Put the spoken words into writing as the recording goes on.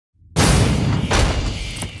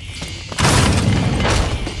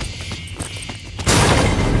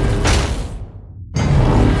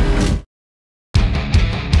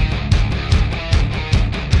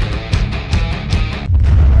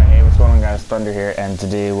Thunder here, and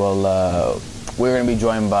today we're gonna be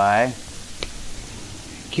joined by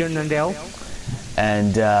Keiran and Dale.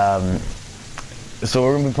 And so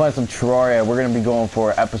we're gonna be playing some Terraria. We're gonna be going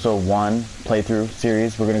for episode 1 playthrough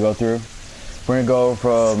series. We're gonna go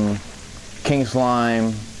from King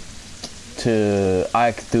Slime to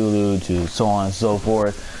I Cthulhu to so on and so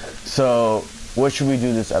forth. So what should we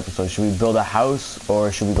do this episode? Should we build a house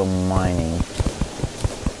or should we go mining?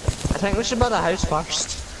 I think we should build a house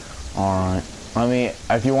first. Alright. I mean,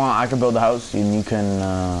 if you want, I can build a house and you can,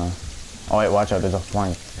 oh wait, watch out, there's a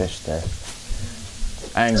flying fish there.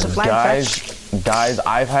 And guys,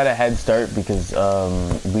 I've had a head start because,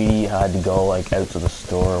 we had to go, like, out to the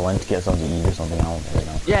store, went to get something to eat or something, I don't really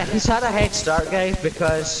know. Yeah, he's had a head start, guys,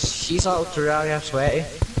 because he's all Terraria sweaty.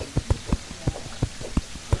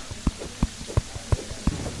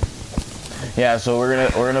 Yeah, so we're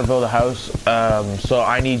gonna build a house. So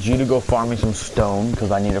I need you to go farm me some stone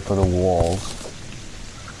because I need it for the walls.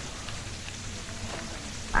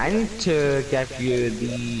 I need to give you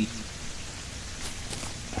the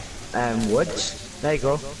wood. There you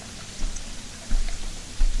go.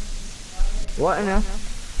 What on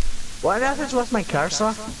earth? What on earth is with my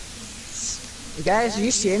cursor? Guys, are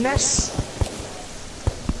you seeing this?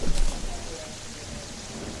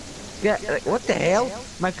 Yeah, like, what the hell?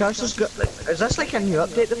 My cursor's got, like, is this like a new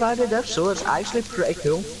update they've added? If so, it's actually pretty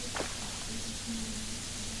cool.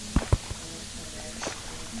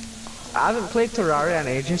 I haven't played Terraria in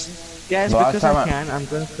ages. Guys, because I'm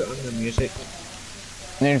going to put on the music.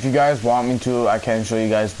 And if you guys want me to, I can show you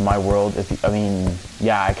guys my world.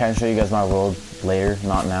 Yeah, I can show you guys my world later,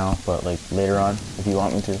 not now, but like later on. If you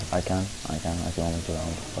want me to, I can. If you want me to,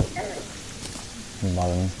 don't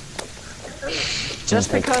bother me.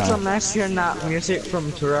 Just because I'm next hearing that music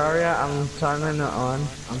from Terraria, I'm turning it on.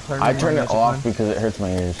 I turned it off because it hurts my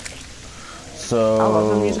ears. So I love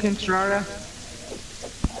the music in Terraria.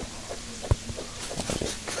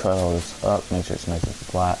 Just cut all this up, make sure it's nice and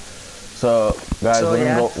flat. So guys,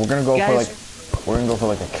 we're gonna go for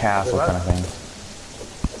like a castle kind of thing.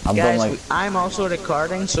 I'm also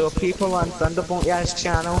recording, so people on Thunderbolt Guy's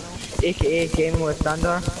channel, aka Gaming with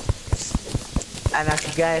Thunder. And if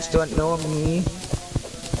you guys don't know me,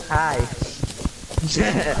 hi.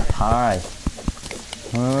 Hi.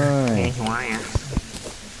 Hey, how are ya?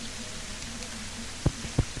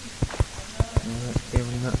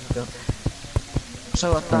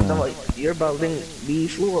 So Thunder, you're building the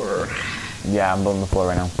floor. Yeah, I'm building the floor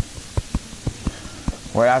right now.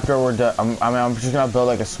 Right after we're done, I'm just gonna build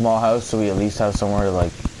like a small house so we at least have somewhere to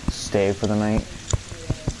like stay for the night.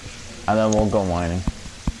 And then we'll go mining.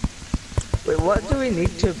 Wait, what do we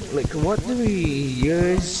need to, like, what do we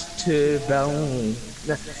use to build,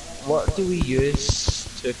 what do we use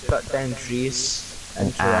to cut down trees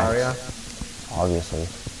in Terraria? Obviously.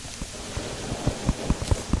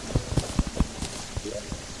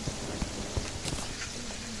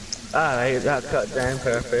 Alright, that cut down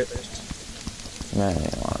perfect. Man, you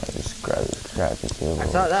wanna just grab this crappy table. I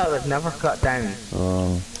thought that would never cut down.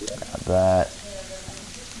 Boom, grab that.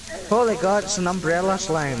 Holy god, it's an umbrella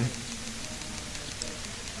slime.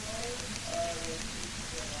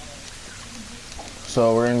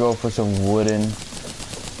 So we're gonna go for some wooden.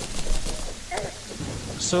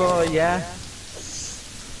 So yeah.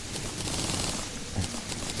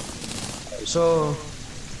 So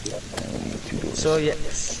yeah.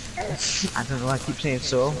 I don't know. I keep saying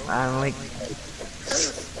so. I'm like,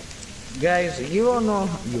 guys, you will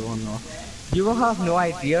have no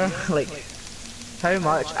idea like how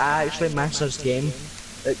much I actually miss this game.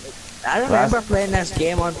 Like, I remember playing this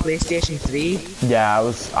game on PlayStation 3. Yeah, I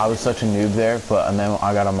was such a noob there, and then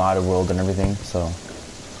I got a modded world and everything, so.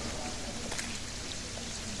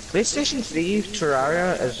 PlayStation 3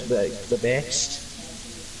 Terraria is the best.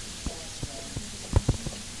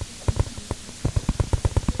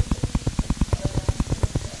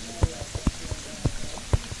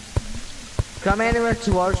 Come anywhere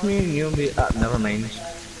towards me and you'll be, never mind.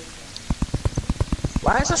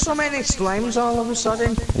 Why is there so many slimes all of a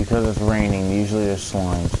sudden? Because it's raining, usually there's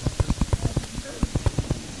slimes.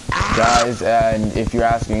 Guys, and if you're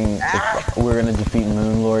asking if we're gonna defeat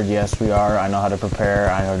Moonlord, yes we are. I know how to prepare,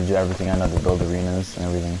 I know how to do everything, I know how to build arenas and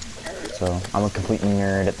everything. So, I'm a complete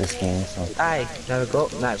nerd at this game, so. Aye, there we go,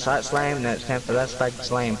 that's that slime, now it's time for this big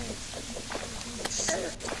slime.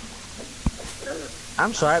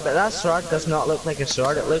 I'm sorry, but that sword does not look like a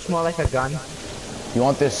sword, it looks more like a gun. You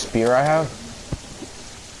want this spear I have?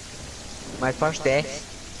 My first death.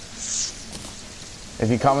 If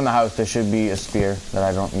you come in the house, there should be a spear that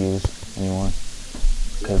I don't use anymore.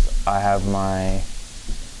 Because I have my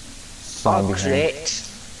son behind.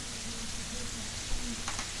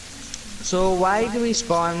 So why do we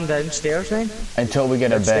spawn downstairs then? Until we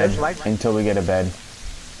get a bed. Downstairs, like? Until we get a bed.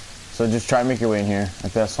 So just try and make your way in here.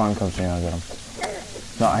 If that slime comes in here, I'll get him.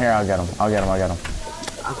 No, here, I'll get him. I'll get him, I'll get him.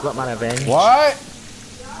 I've got my revenge. What?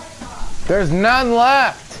 There's none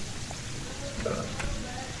left.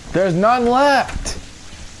 There's none left.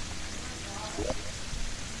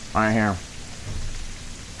 Alright, here.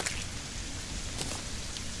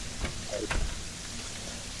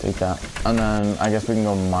 Take that. And then I guess we can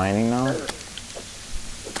go mining now.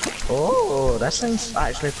 Oh, this thing's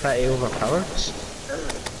actually pretty overpowered.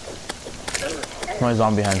 My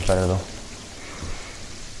zombie hand's better though.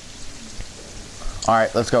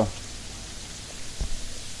 Alright, let's go.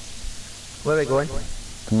 Where are we going?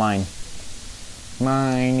 To mine.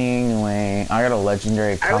 Mining away. I got a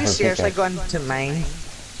legendary copper Are we seriously pickaxe. going to mine?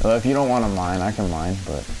 Well, if you don't want to mine, I can mine,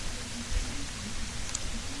 but...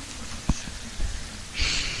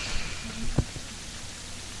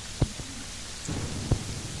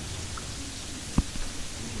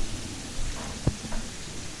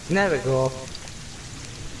 There we go.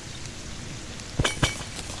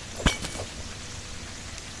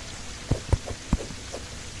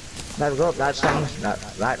 There we go, that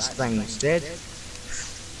thing's dead.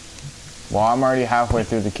 Well, I'm already halfway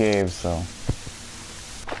through the cave, so...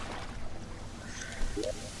 Do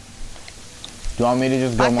you want me to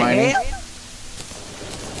just go mining?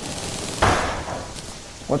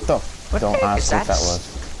 What the? Don't ask what that was.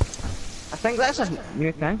 I think that's a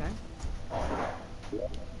new thing.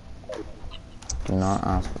 Do not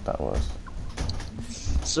ask what that was.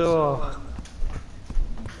 So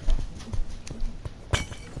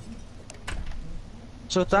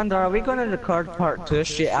Thunder, are we going to record part 2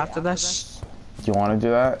 straight after this? Do you want to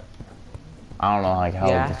do that? I don't know like how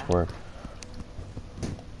Yeah. this works.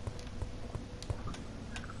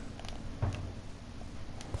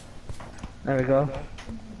 There we go.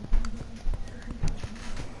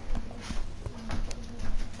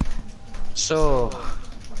 So,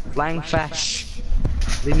 flying fish,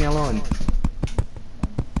 leave me alone.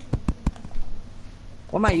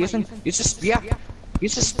 What am I using? Use a spear.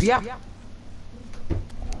 Use a spear.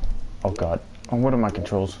 Oh god. Oh, what are my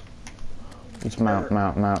controls? It's mount.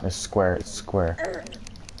 It's square. It's square.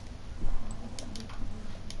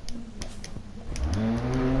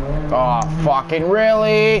 Oh, fucking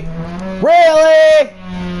really? Really?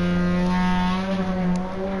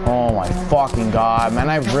 Oh my fucking god, man.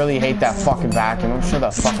 I really hate that fucking vacuum. I'm sure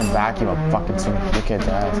that fucking vacuum will fucking some dickhead's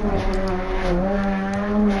ass, man.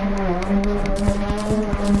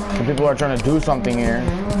 The people are trying to do something here.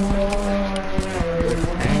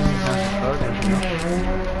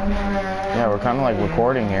 Yeah, we're kind of like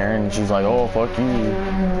recording here, and she's like, oh, fuck you.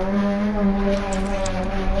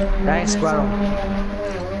 Nice squirrel.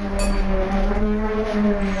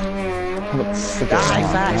 Die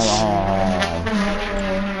fast.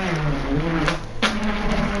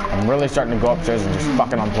 I'm really starting to go upstairs and just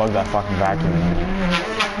fucking unplug that fucking vacuum.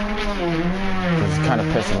 It's kind of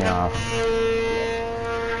pissing me off.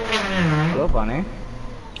 Hello, bunny.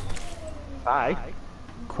 Bye.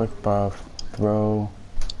 Quick buff, throw,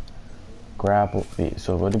 grapple.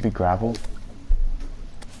 So would it be grapple?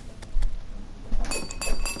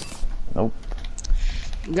 Nope.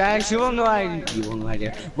 Guys, you will no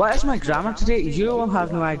idea. What is my grammar today? You will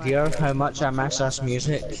have no idea how much I miss this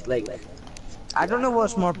music. Like, I don't know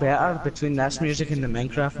what's more better between this music and the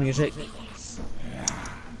Minecraft music.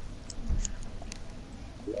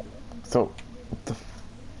 So, the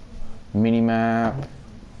mini map.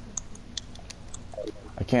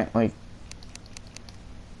 I can't like.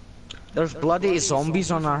 There's bloody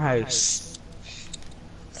zombies on our house.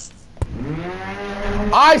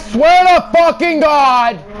 I swear to fucking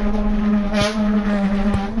God!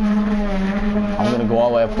 I'm gonna go all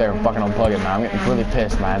the way up there and fucking unplug it, man. I'm getting really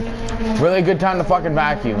pissed, man. Really good time to fucking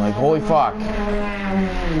vacuum. Like, holy fuck. There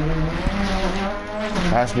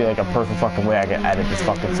has to be like a perfect fucking way I can edit this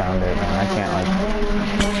fucking sound out, man. I can't like.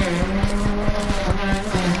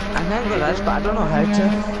 I never this, but I don't know how to.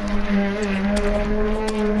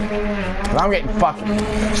 I'm getting fucking.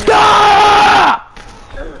 Stop!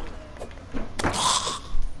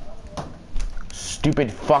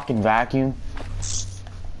 Stupid fucking vacuum.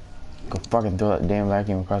 Go fucking throw that damn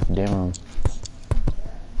vacuum across the damn room.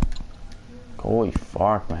 Holy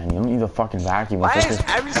fuck, man. You don't need a fucking vacuum. Why is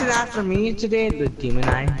everything after me today? The demon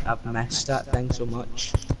eye. I've missed that thing so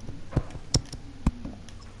much.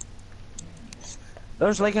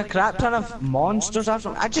 There's like a crap ton of monsters after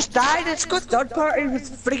me. I just died. It's got third party with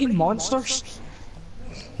freaking monsters.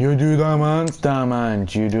 You do the monster, man.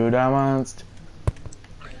 You do the monster.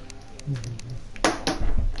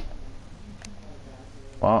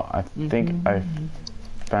 Well, I think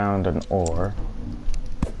found an ore,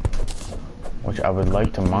 which I would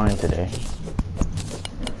like to mine today.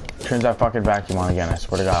 Turns that fucking vacuum on again. I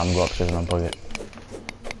swear to God, I'm gonna go upstairs and unplug it.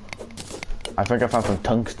 I think I found some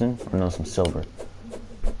tungsten, or no, some silver.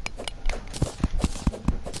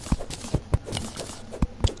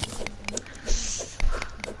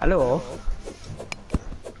 Hello.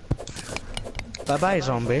 Bye bye,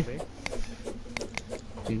 zombie.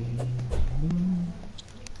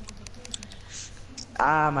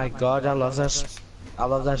 Ah, my God, I love this. I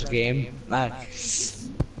love this game.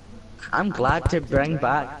 I'm glad to bring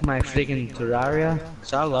back my freaking terraria,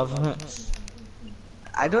 cause I love it.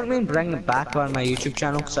 I don't mean bring it back on my YouTube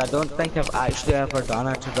channel, cause I don't think I've actually ever done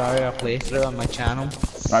a terraria playthrough on my channel.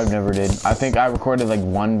 I've never did. I think I recorded like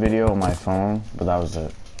one video on my phone, but that was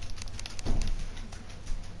it.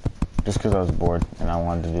 Just because I was bored and I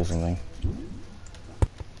wanted to do something.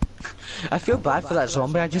 I feel bad for that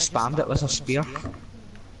zombie. I just spammed it with a spear.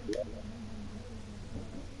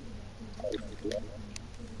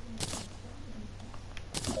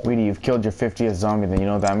 Weedy, you've killed your 50th zombie, then you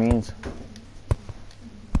know what that means?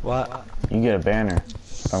 What? You get a banner.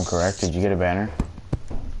 If I'm correct, did you get a banner?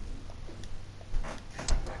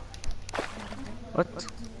 What?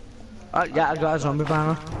 Oh, yeah, I got a zombie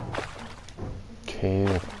banner.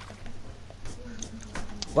 Okay.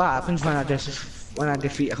 What happens when I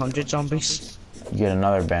defeat 100 zombies? You get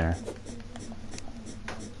another banner.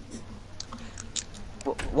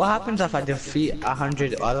 What happens if I defeat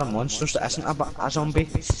 100 other monsters that isn't a zombie?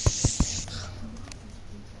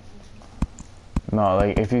 No,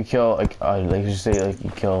 like if you kill like you say like you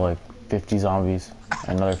kill like 50 zombies,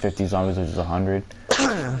 another 50 zombies, which is 100.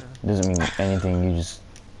 Doesn't mean anything. You just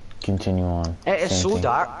continue on. It is Same so thing.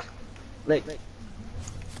 dark. Like,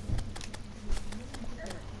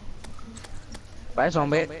 bye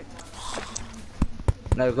zombie.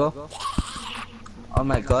 Now go. Oh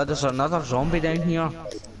my God, there's another zombie down here.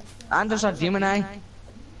 And there's a demon eye.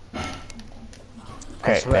 I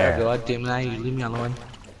Okay, swear to there. God, demon eye, you leave me alone.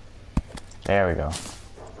 There we go.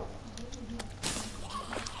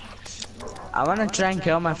 I wanna try and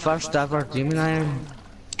kill my first ever demon eye.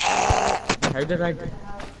 How did I?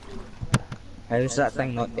 How is that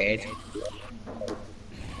thing not dead?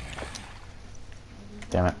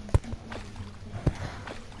 Damn it.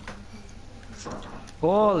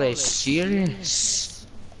 Holy serious.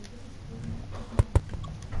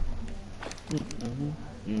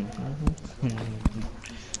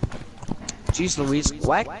 Jeez Louise,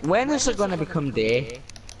 when is it gonna become day?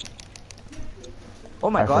 Oh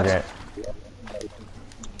my I God. forget.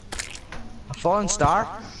 A fallen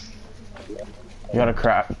star? You gotta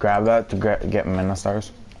grab that to get mana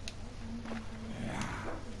stars.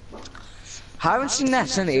 Haven't seen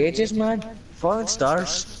this in ages, man. Fallen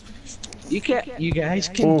stars. You guys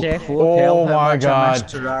can definitely tell Oh how my much I miss God.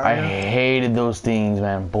 Terraria. I hated those things,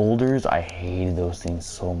 man. Boulders, I hated those things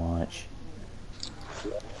so much.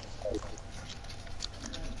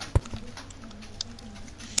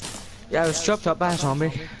 Yeah, I was chopped up by a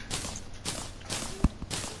zombie.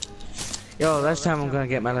 Yo, this time I'm gonna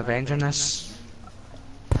get my revenge on this.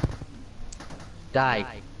 Die.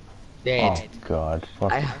 Dead. Oh God.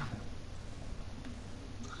 What?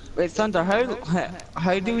 Wait, Thunder, how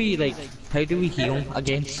do we heal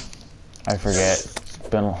again? I forget. It's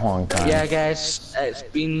been a long time. Yeah, guys, it's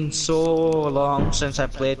been so long since I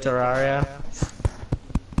played Terraria.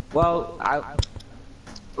 Well,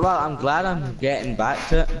 I'm glad I'm getting back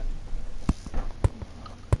to it.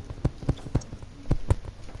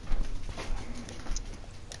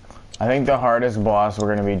 I think the hardest boss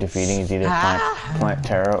we're gonna be defeating is either Plant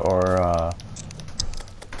Terra or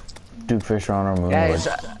Duke Fishron or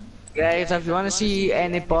Moonwood. Guys, if you want to see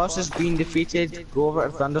any bosses being defeated, go over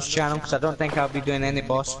to Thunder's channel, because I don't think I'll be doing any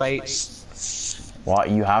boss fights. What?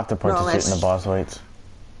 You have to participate in the boss fights.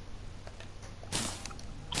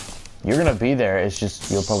 You're gonna be there, it's just,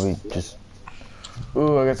 you'll probably just...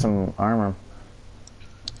 Ooh, I got some armor.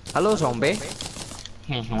 Hello, zombie.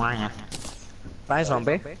 Bye,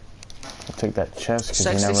 zombie. I'll take that chest,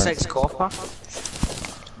 because 66 copper.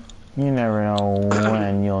 you never know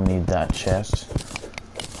when you'll need that chest.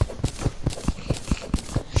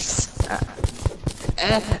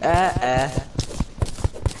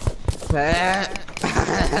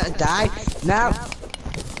 Die now.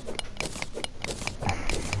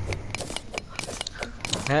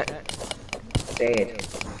 Dead.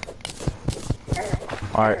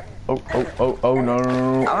 Alright. Oh,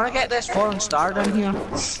 no. I wanna get this fallen star down here.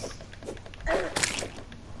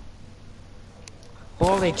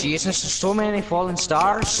 Holy Jesus, there's so many fallen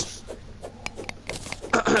stars.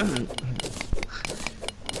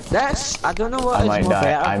 This, I don't know what I is might more die.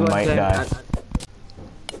 better. I might die.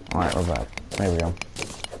 Alright, we're back. There we go.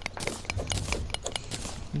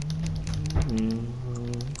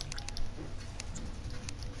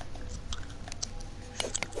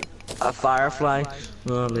 A firefly.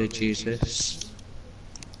 Holy Jesus.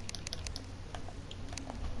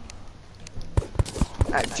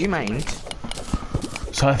 Do you mind?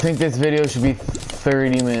 So I think this video should be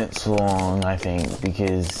 30 minutes long, I think,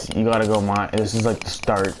 because you gotta go this is like the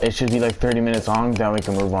start. It should be like 30 minutes long, then we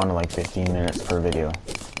can move on to like 15 minutes per video.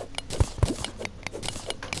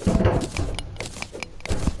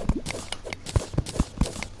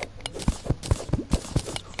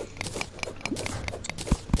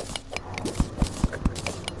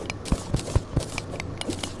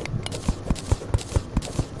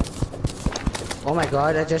 Oh my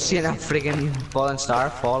god, I just seen a friggin' fallen star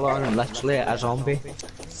fall on literally a zombie.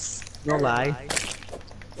 No lie.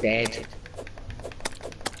 Dead.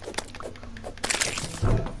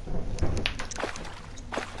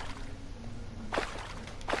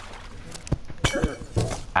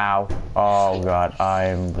 Ow. Oh god, I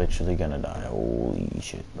am literally gonna die. Holy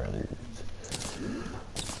shit, brothers.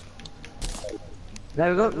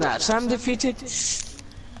 There we go, that's I'm defeated.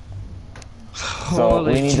 So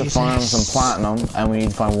Holy we need to Jesus. find some platinum, and we need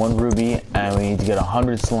to find 1 ruby, and we need to get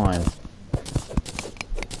 100 slime.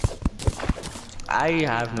 I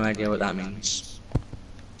have no idea what that means.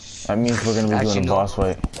 That means we're gonna be doing a boss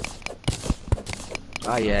fight.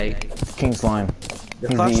 Oh yeah. King Slime. He's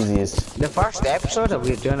the easiest. The first episode of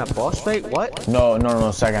we doing a boss fight? What?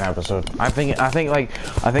 No, second episode. I think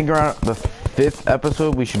around the 5th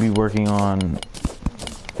episode we should be working on.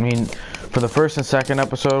 I mean, for the first and second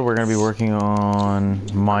episode, we're gonna be working on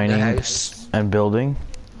mining and building.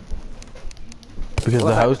 Because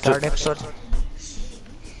what the house. Third episode.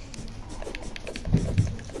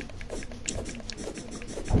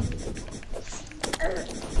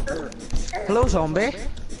 Hello, zombie.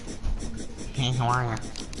 Hey, how are you?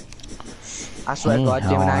 I swear to God,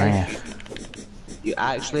 Gemini, you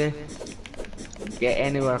actually get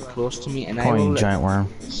anywhere close to me, and I will. Giant worm.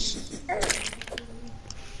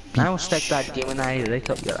 I will stick that Gemini right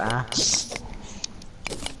up your ass.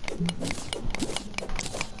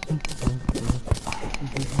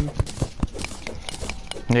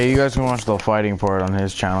 Yeah, you guys can watch the fighting part on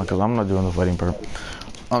his channel, because I'm not doing the fighting part.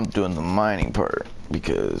 I'm doing the mining part,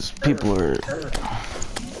 because people are...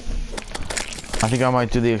 I think I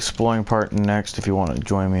might do the exploring part next if you want to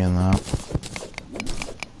join me in that.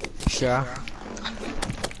 Sure.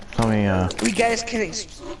 Tell me, We guys can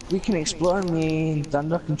explore. Me and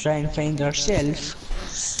Thunder can try and find ourselves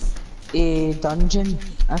a dungeon.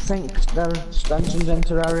 I think there's dungeons in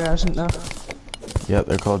Terraria, isn't there? Yeah,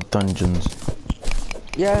 they're called dungeons.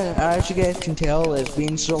 Yeah, as you guys can tell, it's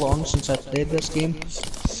been so long since I played this game.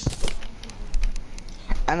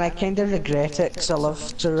 And I kinda regret it, because I love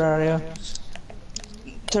Terraria.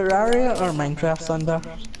 Terraria or Minecraft, Thunder?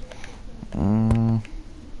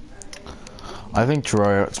 I think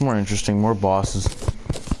Terraria, it's more interesting, more bosses.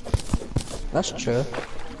 That's true.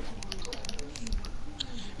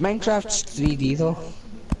 Minecraft's 3D though.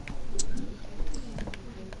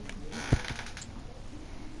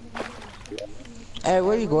 Where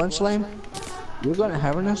are you going, Slime? You're going to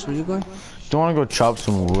Havernus? Where are you going? Do you want to go chop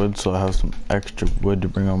some wood so I have some extra wood to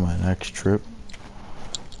bring on my next trip?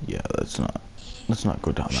 Yeah, let's not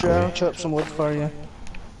go down that way. Sure, I'll chop some wood for you.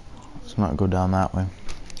 Let's not go down that way.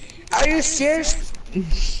 Are you serious?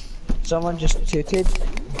 Someone just tooted.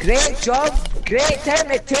 Great job! Great time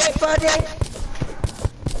to toot, buddy!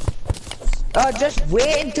 Oh, just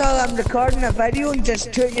wait until I'm recording a video and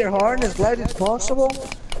just toot your horn as loud as possible.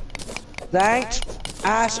 Thanks,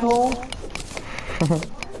 asshole.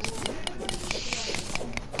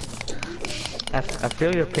 I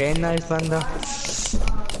feel your pain now, Thunder.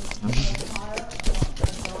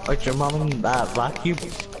 Like your mum in that vacuum.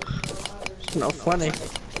 It's not funny.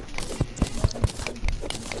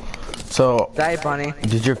 So, Die, bunny.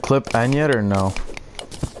 did your clip end yet or no?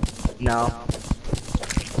 No.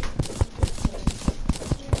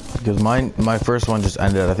 Because my first one just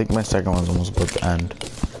ended. I think my second one's almost about to end.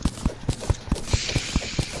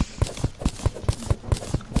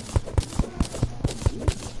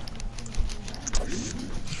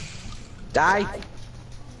 Die.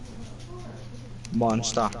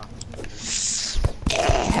 Monster.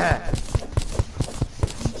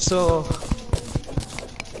 So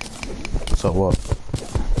what?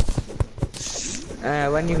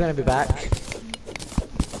 when you gonna be back?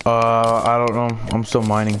 I don't know. I'm still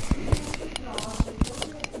mining.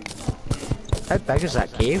 How big is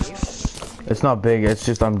that cave? It's not big. It's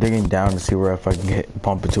just I'm digging down to see where if I can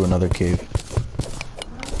pump into another cave.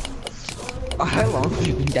 Oh, how long have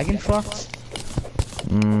you been digging for?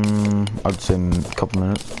 I'd say a couple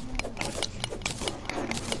minutes.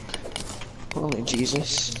 Holy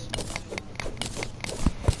Jesus.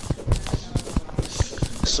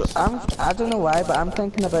 So I don't know why, but I'm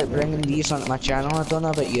thinking about bringing these onto my channel. I don't know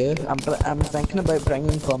about you. I'm thinking about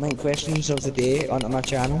bringing comment questions of the day onto my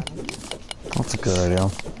channel. That's a good idea.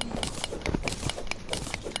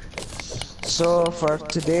 So for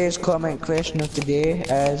today's comment question of the day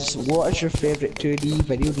is, what is your favourite 2D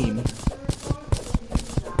video game?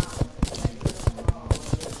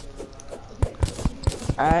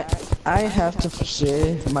 I have to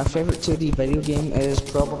say my favourite 2D video game is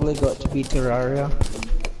probably got to be Terraria.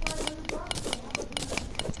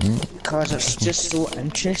 Because it's just so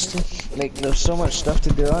interesting. Like, there's so much stuff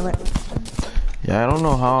to do on it. Yeah, I don't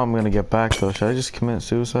know how I'm gonna get back though. Should I just commit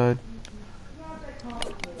suicide?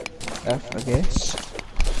 I guess.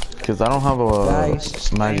 Because I don't have a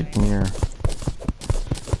magic mirror.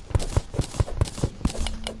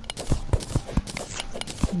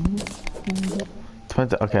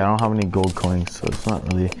 Okay, I don't have any gold coins, so it's not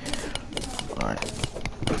really. Alright.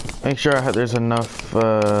 Make sure there's enough.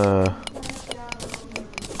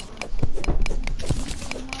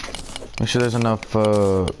 Make sure there's enough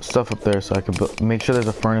stuff up there so I can make sure there's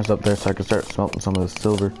a furnace up there so I can start smelting some of the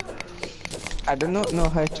silver. I do not know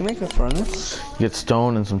how to make a furnace. You get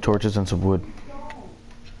stone and some torches and some wood.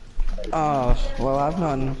 Oh, well, I've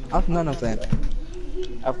none of that.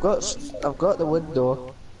 I've got the wood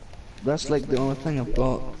though. That's like the only thing I've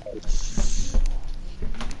got.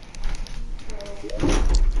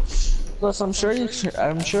 Plus, I'm sure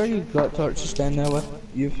you've got torches down there with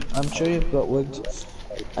you. I'm sure you've got wood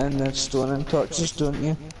and the stone and torches, don't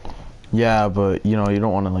you? Yeah, but you know you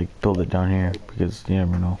don't want to like build it down here because you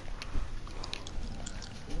never know.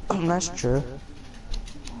 That's true.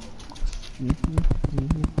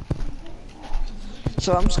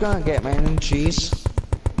 So I'm just gonna get mine in cheese.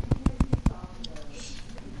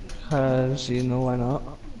 Cause you know why not?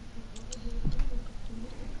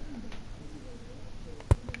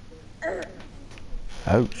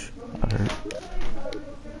 Ouch, that hurt.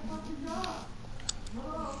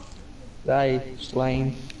 Die,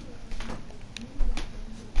 slime.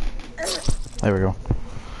 There we go.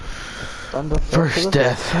 First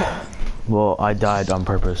death. Well, I died on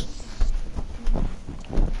purpose.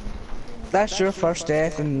 That's your first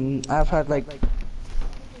death, and I've had like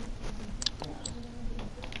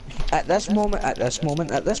at this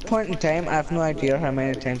point in time, I have no idea how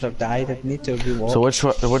many times I've died. I need to rewatch.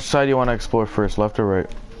 So which side do you want to explore first, left or right?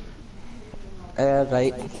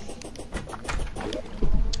 Right.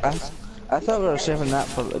 I thought we were saving that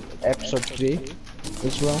for like, episode 3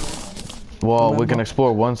 as well. Well, we can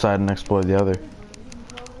explore one side and explore the other.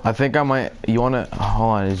 I think I might. You wanna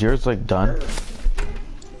hold on? Is yours like done?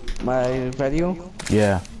 My video?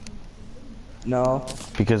 Yeah. No.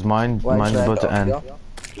 Because mine's about to end.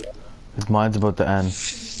 Because mine's about to end.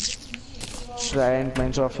 Should I end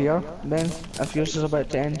mine's off here then? If yours is about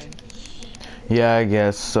to end? Yeah, I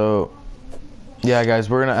guess. So, yeah, guys,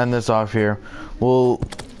 we're gonna end this off here.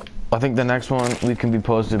 I think the next one we can be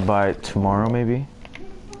posted by tomorrow, maybe.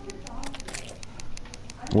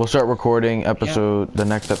 We'll start recording the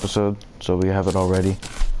next episode, so we have it all ready.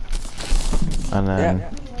 And then,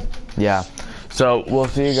 yeah. So we'll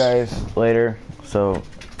see you guys later. So,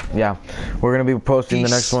 yeah, we're gonna be posting the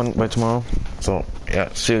next one by tomorrow. So, yeah,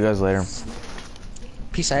 see you guys later.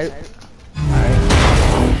 Peace out.